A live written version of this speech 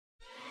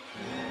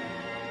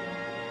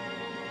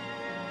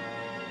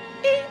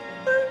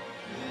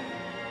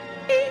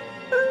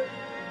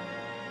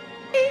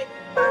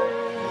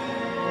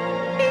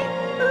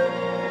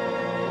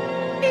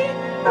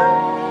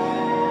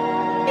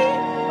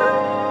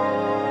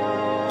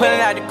Pulling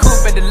out the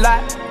coupe at the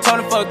lot. Told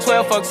him fuck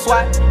 12, fuck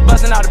SWAT.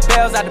 Busting all the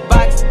bells out the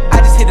box. I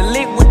just hit a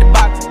lick with the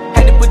box.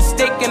 Had to put the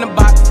stick in the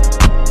box.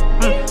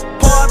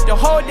 Pour up the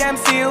whole damn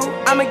seal.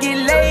 I'ma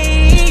get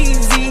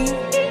lazy.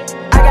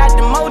 I got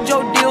the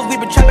mojo deals. We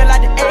been trapping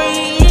like the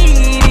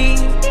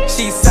 80s.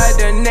 She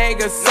said the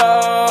nigga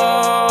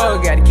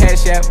so. Got the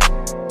cash out.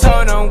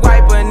 Told him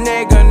wipe a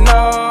nigga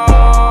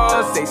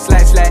no. Say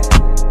slash slash.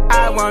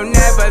 I won't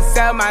never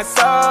sell my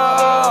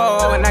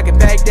soul. And I can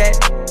back that.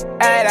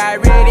 And I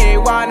really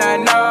wanna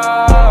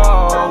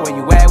know where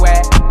you at,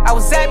 where? I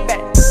was at back,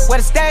 where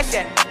the stash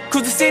at?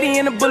 Cruise the city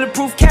in a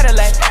bulletproof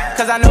Cadillac.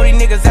 Cause I know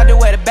these niggas out there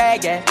where the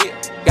bag at.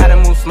 Gotta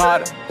move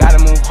smarter,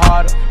 gotta move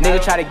harder.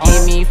 Nigga try to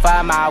give me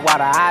 5 mile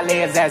water. I lay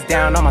his ass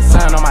down on my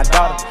son, on my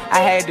daughter. I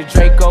had the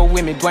Draco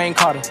with me, Dwayne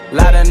Carter.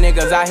 Lot of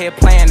niggas out here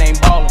playing,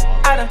 ain't ballin'.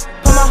 I done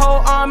put my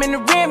whole arm in the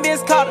rim,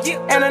 Vince Carter.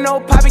 And I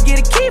know Poppy get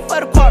a key for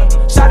the quarter.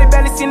 Shawty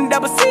barely seen the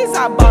double C's,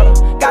 I bought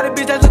her. Got a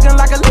bitch that's looking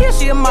like a Leah,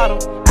 she a model.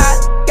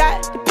 I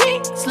got the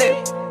pink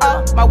slip,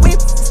 my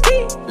whips is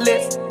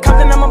keyless.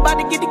 Compton, I'm about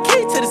to get the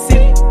key to the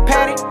city.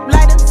 Patty,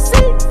 light up the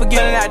seat.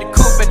 Forgetting out the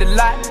coupe at the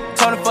lot.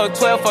 Told him fuck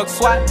 12, fuck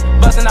SWAT.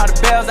 Busting all the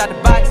bells out the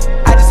box.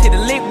 I just hit a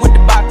lick with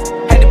the box.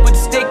 Had to put the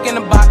stick in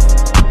the box.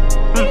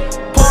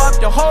 Pour up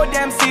the whole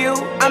damn seal.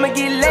 I'ma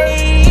get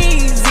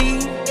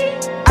lazy.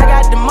 I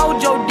got the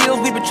mojo deals.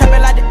 We been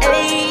trapping like the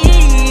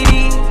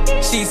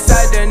 80s. She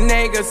said the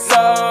nigga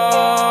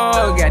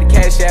so. Got the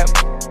cash out.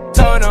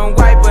 Told him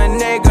wipe a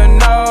nigga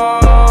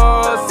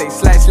no. Say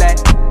slash slash.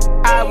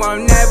 I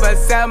won't never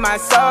sell my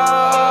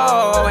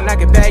soul. And I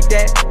can back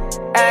that.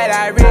 And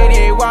I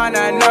really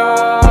wanna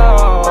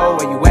know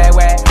where you at,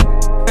 where?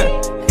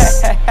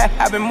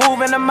 I've been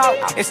moving them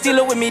out. And steal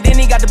it with me, then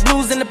he got the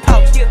blues in the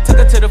pouch. Took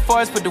her to the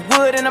forest, put the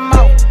wood in her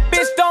mouth.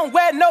 Bitch, don't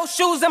wear no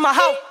shoes in my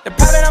house. The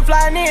private I'm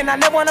flying in, I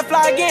never wanna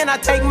fly again. I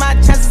take my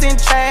chances in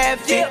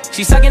traffic.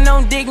 She sucking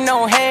on dick,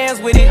 no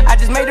hands with it. I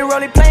just made her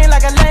roll it plain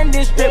like a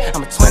landing strip.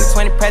 I'm a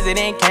 2020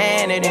 president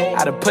candidate.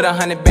 I done put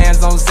 100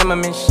 bands on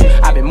Zimmerman shit.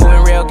 I been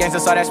moving real gangster,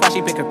 so that's why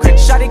she pick a crit.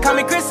 Shawty call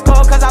me Chris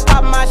Cole, cause I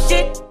pop my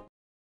shit.